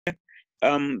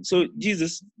So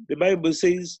Jesus, the Bible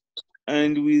says,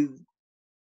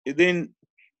 then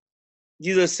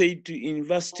Jesus said in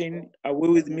verse 10, away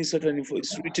with me, Satan, for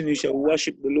it's written, you shall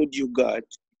worship the Lord your God,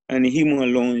 and him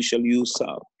alone shall you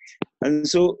serve. And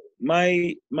so,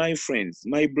 my friends,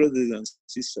 my brothers and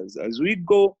sisters, as we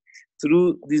go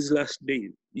through these last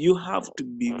days, you have to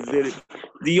be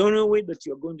the only way that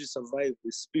you're going to survive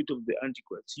the spirit of the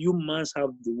Antichrist, you must have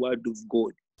the word of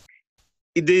God.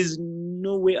 There's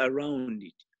no way around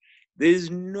it.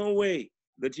 There's no way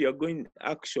that you are going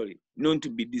actually not to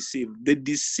be deceived. The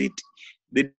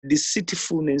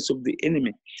deceitfulness of the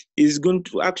enemy is going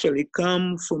to actually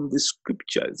come from the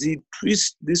scriptures. He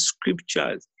twists the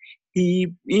scriptures.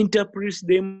 He interprets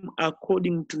them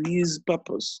according to his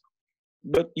purpose.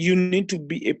 But you need to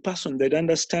be a person that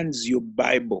understands your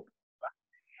Bible.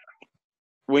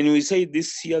 When we say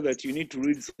this here that you need to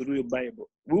read through your Bible,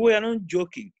 we were not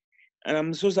joking. And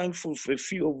I'm so thankful for a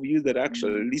few of you that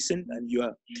actually listen and you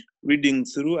are reading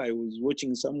through. I was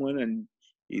watching someone and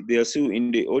they are still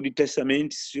in the Old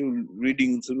Testament, still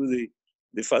reading through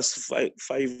the first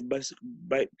five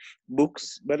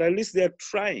books, but at least they are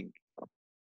trying.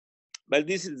 But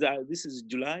this is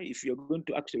July. If you're going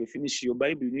to actually finish your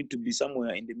Bible, you need to be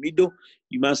somewhere in the middle.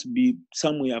 You must be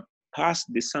somewhere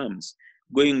past the Psalms,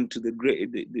 going to the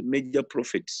major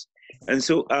prophets. And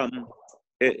so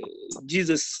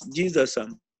Jesus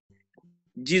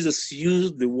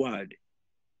used the word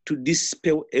to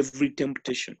dispel every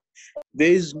temptation.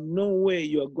 There is no way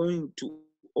you are going to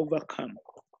overcome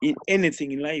in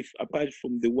anything in life apart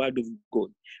from the word of God.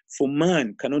 For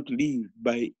man cannot live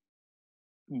by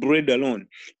bread alone,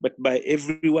 but by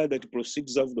every word that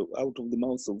proceeds out of the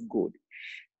mouth of God.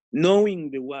 Knowing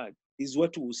the word is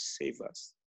what will save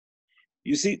us.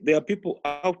 You see, there are people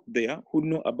out there who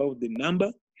know about the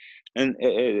number and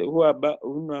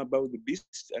who know about the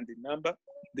beast and the number,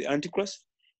 the Antichrist,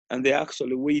 and they're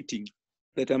actually waiting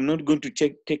that I'm not going to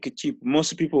take a chip.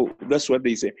 Most people, that's what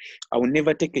they say. I will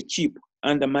never take a chip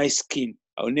under my skin.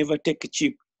 I will never take a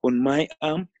chip on my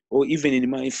arm or even in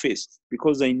my face,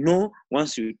 because I know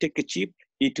once you take a chip,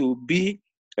 it will be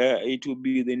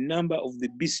the number of the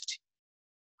beast.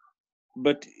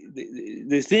 But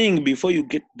the thing before you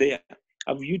get there,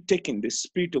 have you taken the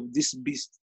spirit of this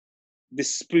beast, the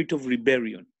spirit of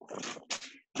rebellion,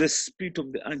 the spirit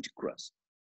of the Antichrist?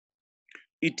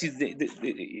 It is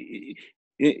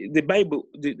the Bible.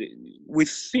 We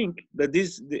think that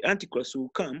the Antichrist will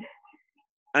come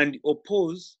and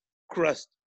oppose Christ.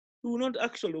 He will not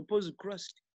actually oppose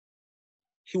Christ.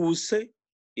 He will say,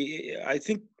 I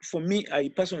think for me, I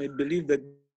personally believe that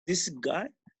this guy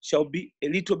shall be a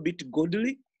little bit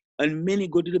godly, and many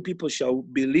godly people shall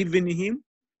believe in him.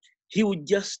 He will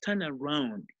just turn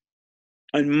around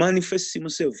and manifest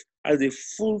himself as the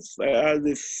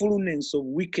fullness of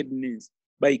wickedness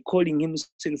by calling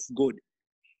himself God.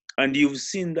 And you've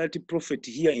seen that prophet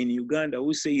here in Uganda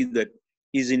who says that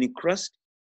he's in Christ,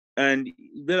 and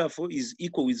therefore is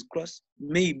equal with Christ,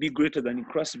 may be greater than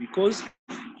Christ because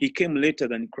he came later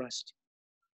than Christ.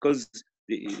 Because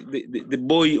the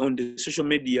boy on the social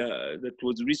media that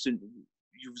was recent,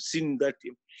 you've seen that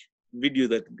video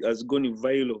that has gone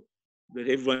viral, that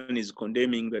everyone is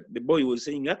condemning, that the boy was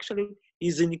saying actually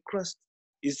he's in Christ.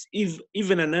 Is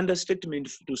even an understatement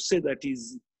to say that he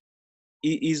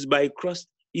is by Christ.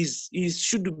 He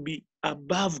should be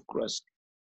above Christ,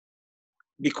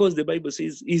 because the Bible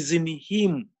says is in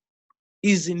him,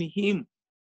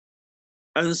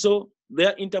 and so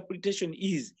their interpretation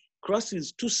is Christ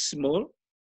is too small,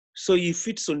 so he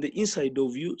fits on the inside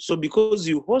of you. So because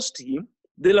you host him,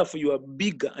 therefore you are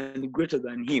bigger and greater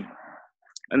than him.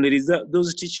 And there is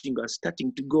those teachings are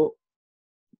starting to go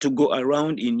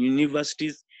around in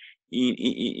universities,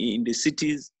 in the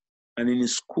cities, and in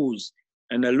schools.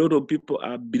 And a lot of people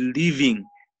are believing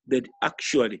that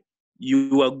actually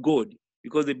you are God,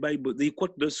 because the Bible, they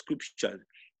quote those scriptures.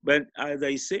 But as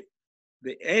I say,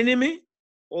 the enemy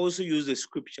also used the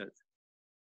scriptures,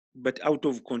 but out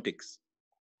of context.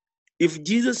 If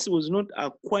Jesus was not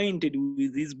acquainted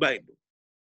with his Bible,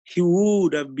 he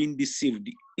would have been deceived,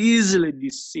 easily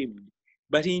deceived.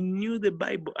 But he knew the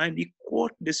Bible and he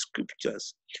quoted the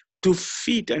scriptures to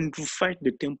fit and to fight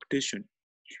the temptation.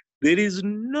 There is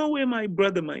no way, my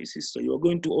brother, my sister, you are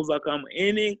going to overcome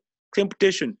any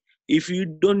temptation if you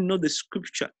don't know the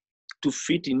scripture to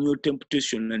fit in your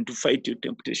temptation and to fight your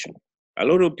temptation. A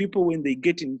lot of people, when they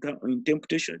get in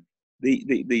temptation,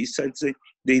 they start saying,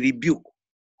 they rebuke.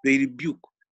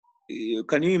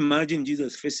 Can you imagine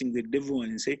Jesus facing the devil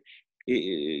and say,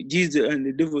 Jesus, and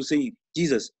the devil saying,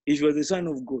 Jesus, if you are the Son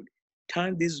of God,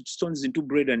 turn these stones into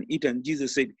bread and eat. And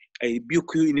Jesus said, I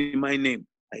rebuke you in my name.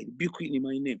 I rebuke you in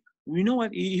my name. You know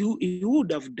what? He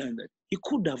would have done that. He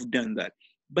could have done that.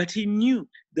 But he knew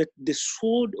that the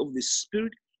sword of the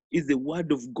Spirit is the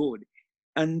word of God.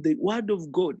 And the word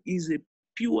of God is the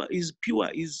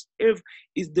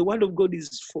word of God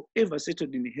is forever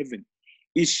settled in heaven.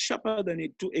 It's sharper than a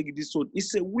two-edged sword.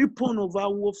 It's a weapon of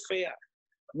our warfare.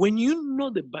 When you know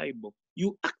the Bible,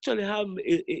 you actually have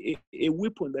a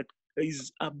weapon that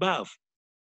is above,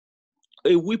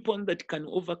 a weapon that can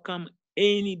overcome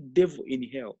any devil in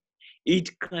hell. It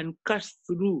can cut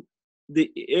through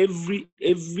every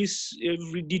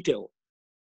detail.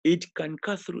 It can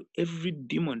cut through every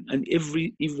demon and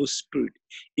every evil spirit.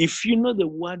 If you know the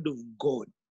word of God,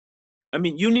 I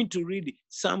mean, you need to read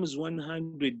Psalms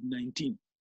 119.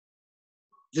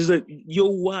 This is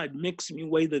your word makes me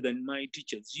wiser than my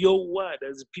teachers. Your word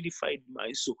has purified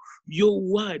my soul. Your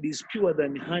word is purer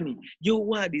than honey. Your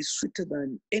word is sweeter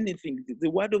than anything. The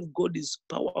word of God is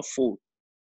powerful.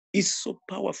 It's so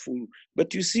powerful.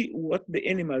 But you see what the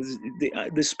enemy has,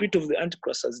 the spirit of the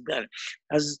Antichrist has done,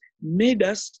 has made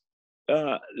us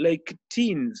like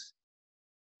teens.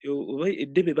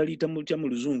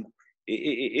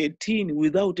 A teen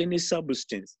without any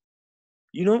substance.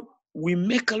 You know, we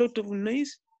make a lot of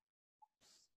noise.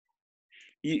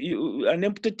 An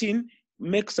empty tin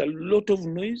makes a lot of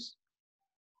noise,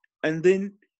 and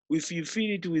then if you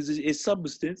fill it with a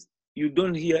substance, you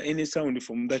don't hear any sound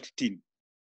from that tin.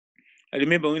 I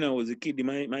remember when I was a kid,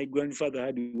 my grandfather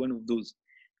had one of those,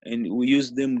 and we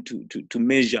used them to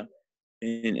measure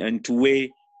and to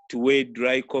weigh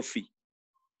dry coffee,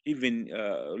 even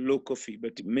low coffee,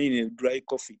 but mainly dry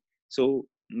coffee. So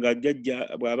nga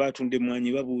jjajja bw'aba atunda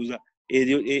emmwanyi babuuza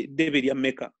eryo eddebe lya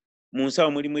mmeka, mu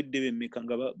nsawo mulimu eddebe mmeka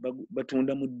nga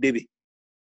batunda mu ddebe.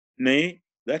 Naye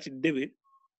that ddebe,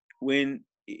 when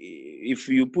if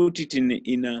you put it in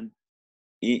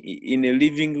a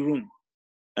living room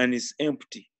and it's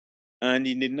empty, and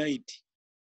in the night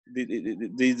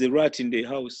there's a rat in the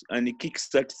house and it kicks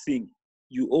that thing,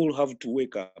 you all have to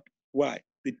wake up. Why?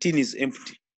 The tin is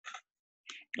empty.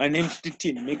 An empty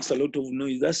tin makes a lot of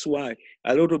noise. That's why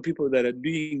a lot of people that are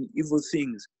doing evil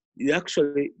things, they're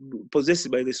actually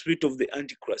possessed by the spirit of the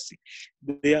Antichrist.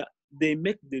 They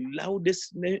make the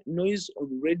loudest noise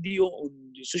on radio,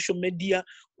 on social media,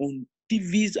 on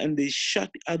TVs, and they shut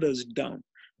others down.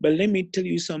 But let me tell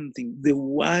you something. The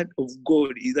word of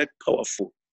God is that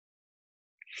powerful.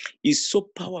 Is so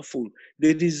powerful.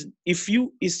 There is, if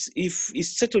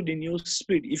it's settled in your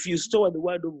spirit, if you store the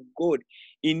word of God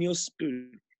in your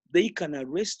spirit, they can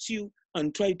arrest you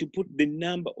and try to put the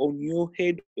number on your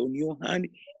head, on your hand.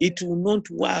 It will not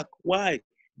work. Why?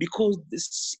 Because the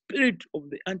spirit of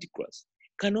the Antichrist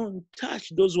cannot touch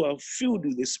those who are filled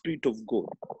with the Spirit of God.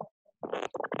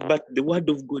 But the word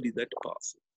of God is that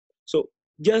powerful. So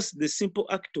just the simple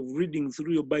act of reading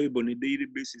through your Bible on a daily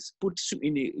basis puts you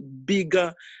in a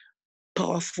bigger,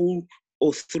 powerful,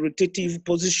 authoritative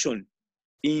position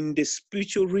in the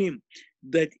spiritual realm,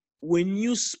 that when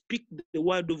you speak the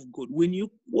word of God, when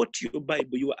you quote your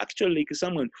Bible, you are actually like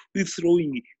someone who is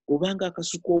throwing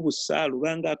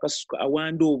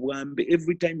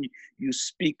every time you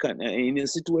speak in a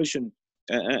situation,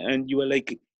 and you are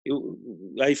like,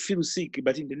 I feel sick,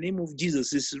 but in the name of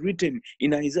Jesus, it's written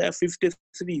in Isaiah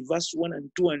 53, verse 1 and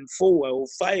 2 and 4 or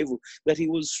 5, that he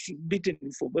was beaten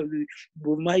for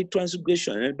my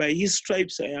transgression, and by his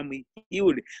stripes I am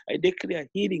healed. I declare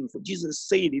healing. For Jesus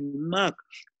said in Mark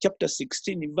chapter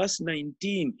 16, verse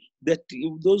 19, that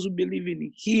those who believe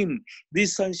in him,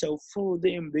 these signs shall follow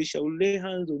them. They shall lay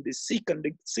hands on the sick, and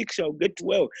the sick shall get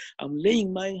well. I'm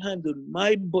laying my hand on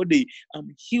my body.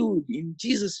 I'm healed in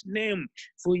Jesus' name,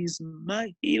 for he is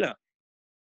my healer.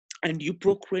 And you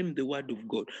proclaim the word of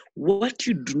God. What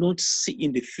you do not see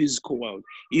in the physical world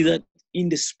is that in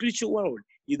the spiritual world,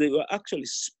 either you are actually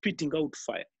spitting out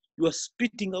fire. You are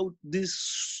spitting out these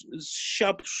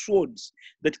sharp swords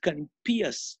that can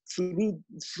pierce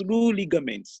through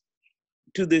ligaments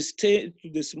to the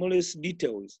smallest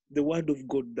details. The word of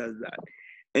God does that.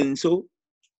 And so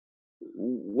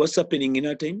what's happening in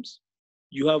our times?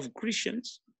 You have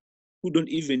Christians who don't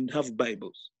even have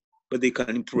Bibles, but they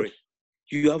can pray.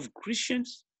 You have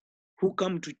Christians who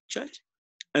come to church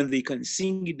and they can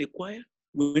sing in the choir.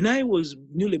 When I was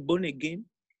newly born again,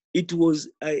 it was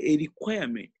a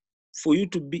requirement for you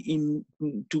to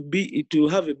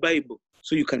have a Bible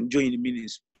so you can join the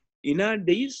ministry. In our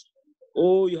days,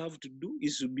 all you have to do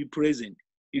is to be present.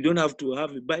 You don't have to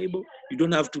have a Bible. You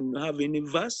don't have to have any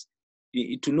verse,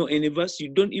 to know any verse. You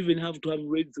don't even have to have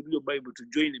read through your Bible to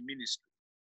join the ministry.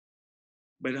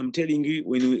 But I'm telling you,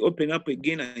 when we open up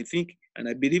again, I think, and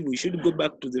I believe we should go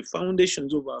back to the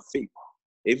foundations of our faith.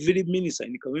 Every minister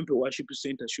in Kawempe Worship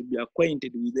Center should be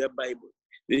acquainted with their Bible.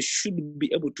 They should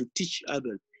be able to teach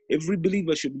others. Every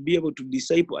believer should be able to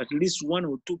disciple at least one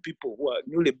or two people who are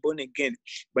newly born again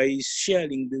by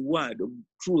sharing the word of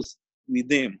truth with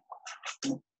them.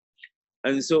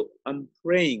 And so I'm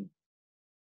praying,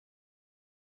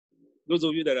 those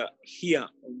of you that are here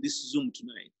on this Zoom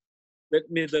tonight, that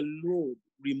may the Lord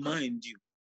remind you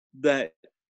that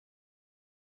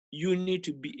you need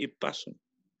to be a person.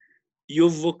 Your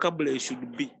vocabulary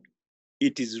should be,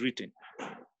 it is written.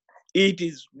 It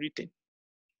is written.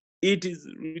 It is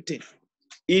written.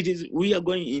 It is. We are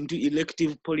going into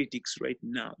elective politics right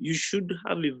now. You should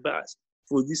have a verse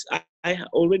for this. I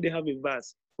already have a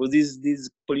verse for these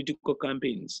political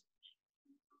campaigns.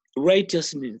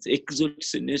 Righteousness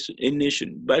exalts a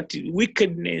nation, but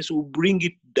wickedness will bring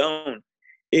it down.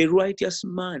 A righteous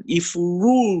man, if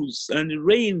rules and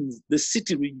reigns, the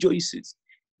city rejoices.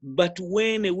 But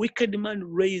when a wicked man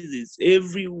raises,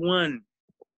 everyone,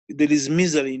 there is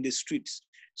misery in the streets.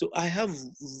 So I have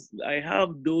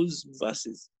those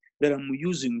verses that I'm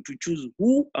using to choose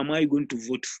who am I going to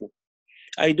vote for.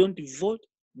 I don't vote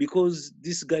because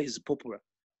this guy is popular.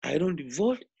 I don't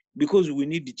vote because we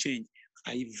need change.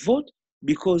 I vote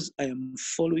because I am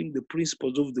following the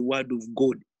principles of the word of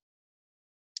God.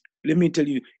 Let me tell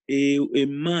you, a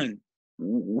man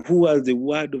who has the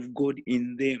word of God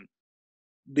in them,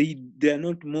 they are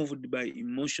not moved by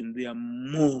emotion. They are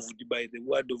moved by the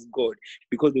word of God,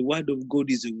 because the word of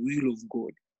God is the will of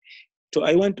God. So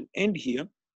I want to end here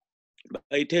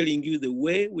by telling you the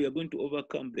way we are going to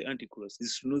overcome the Antichrist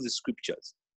is to know the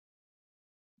scriptures.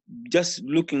 Just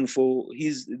looking for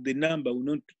the number will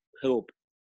not help.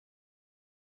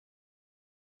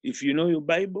 If you know your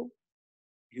Bible,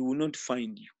 he will not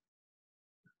find you.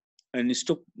 And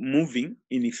stop moving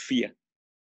in fear.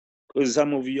 Because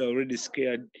some of you are already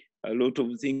scared. A lot of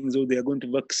things, or they are going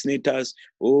to vaccinate us,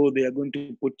 or they are going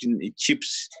to put in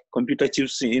chips, computer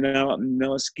chips in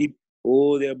our skin,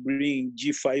 or they are bringing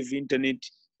G5 internet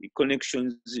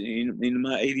connections in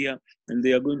my area, and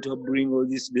they are going to bring all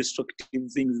these destructive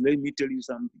things. Let me tell you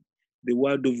something. The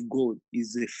word of God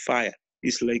is a fire.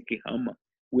 It's like a hammer.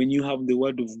 When you have the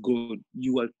word of God,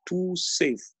 you are too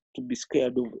safe to be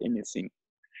scared of anything.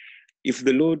 If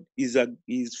the Lord is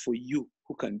for you,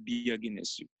 who can be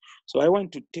against you? So I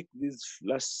want to take these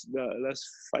last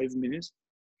 5 minutes.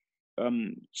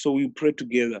 So we pray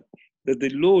together that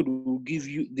the Lord will give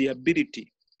you the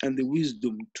ability and the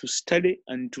wisdom to study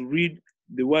and to read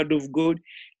the word of God.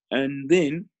 And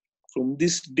then from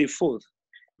this day forth,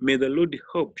 may the Lord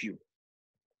help you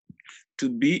to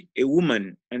be a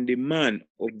woman and a man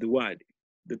of the word,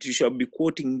 that you shall be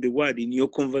quoting the word in your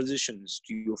conversations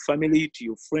to your family, to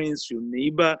your friends, to your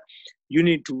neighbor. You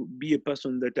need to be a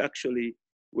person that actually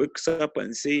wakes up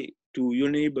and say to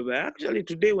your neighbor, but actually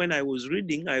today when I was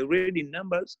reading, I read in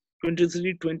Numbers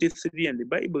 23, and the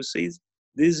Bible says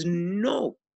there's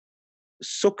no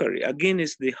succor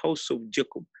against the house of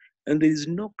Jacob, and there is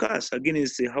no curse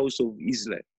against the house of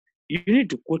Israel. You need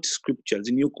to quote scriptures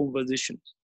in your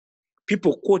conversations.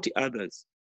 People quote others.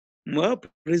 Mwa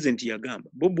president yagamba,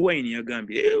 Bob Wine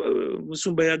yagambye,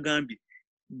 Musumba yagambye,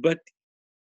 but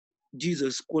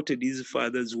Jesus quoted his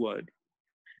father's word.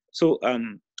 So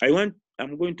I'm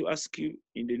going to ask you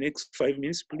in the next 5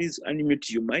 minutes, please unmute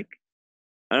your mic.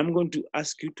 I'm going to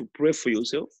ask you to pray for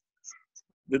yourself,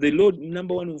 that the Lord,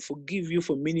 number one, will forgive you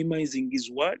for minimizing his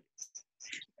word.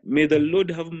 May the Lord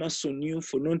have mercy on you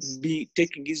for not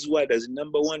taking his word as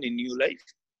number one in your life.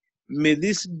 May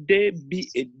this day be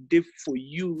a day for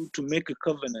you to make a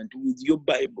covenant with your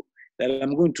Bible, that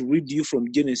I'm going to read you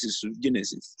from Genesis to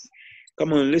Genesis.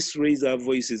 Come on, let's raise our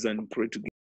voices and pray together.